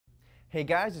Hey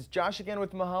guys, it's Josh again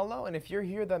with Mahalo, and if you're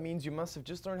here, that means you must have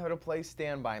just learned how to play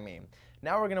Stand By Me.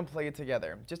 Now we're going to play it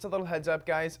together. Just a little heads up,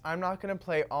 guys, I'm not going to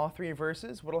play all three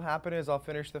verses. What'll happen is I'll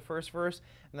finish the first verse,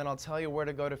 and then I'll tell you where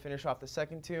to go to finish off the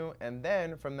second two, and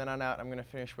then from then on out, I'm going to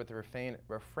finish with the refrain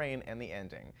and the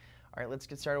ending. All right, let's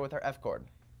get started with our F chord.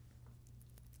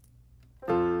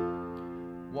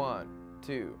 1,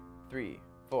 2, 3,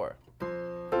 4.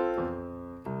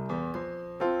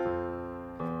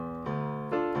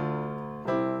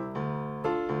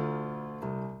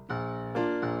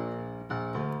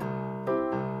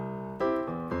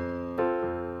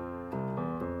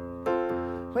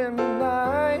 When the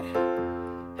night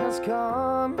has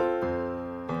come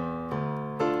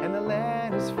and the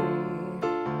land is free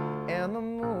and the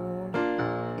moon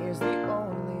is the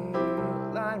only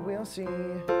light we'll see.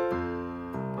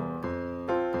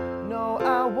 No,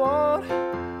 I won't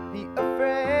be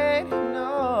afraid.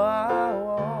 No, I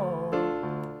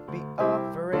won't be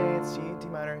afraid. C, D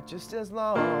minor, just as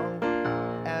long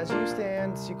as you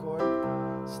stand, C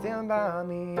chord, stand by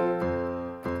me.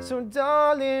 So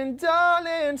darling,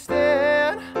 darling,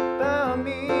 stand by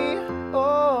me.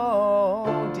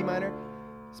 Oh, D minor,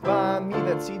 it's by me,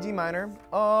 that's C, D minor.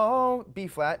 Oh, B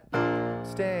flat,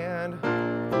 stand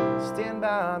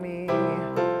by me,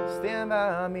 stand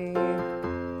by me.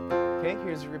 Okay,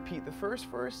 here's a repeat the first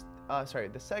verse,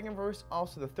 the second verse,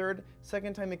 also the third.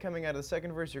 Second time you're coming out of the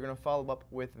second verse, you're gonna follow up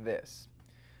with this.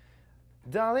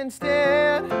 Darling,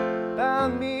 stand by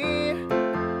me.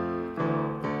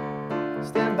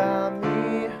 Stand by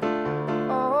me,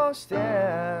 oh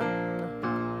stand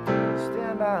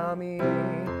by me,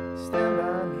 stand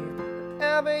by me.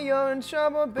 Whenever you're in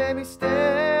trouble, baby,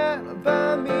 stand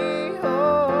by me,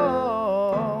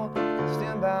 oh,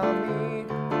 stand by me,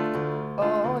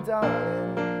 oh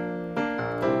darling,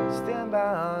 stand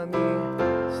by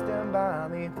me, stand by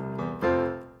me.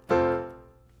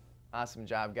 Awesome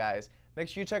job, guys. Make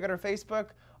sure you check out our Facebook.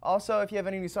 Also, if you have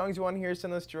any new songs you want to hear,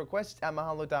 send those to requests at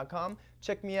mahalo.com.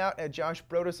 Check me out at Josh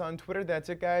Brodis on Twitter. That's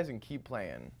it, guys, and keep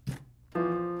playing.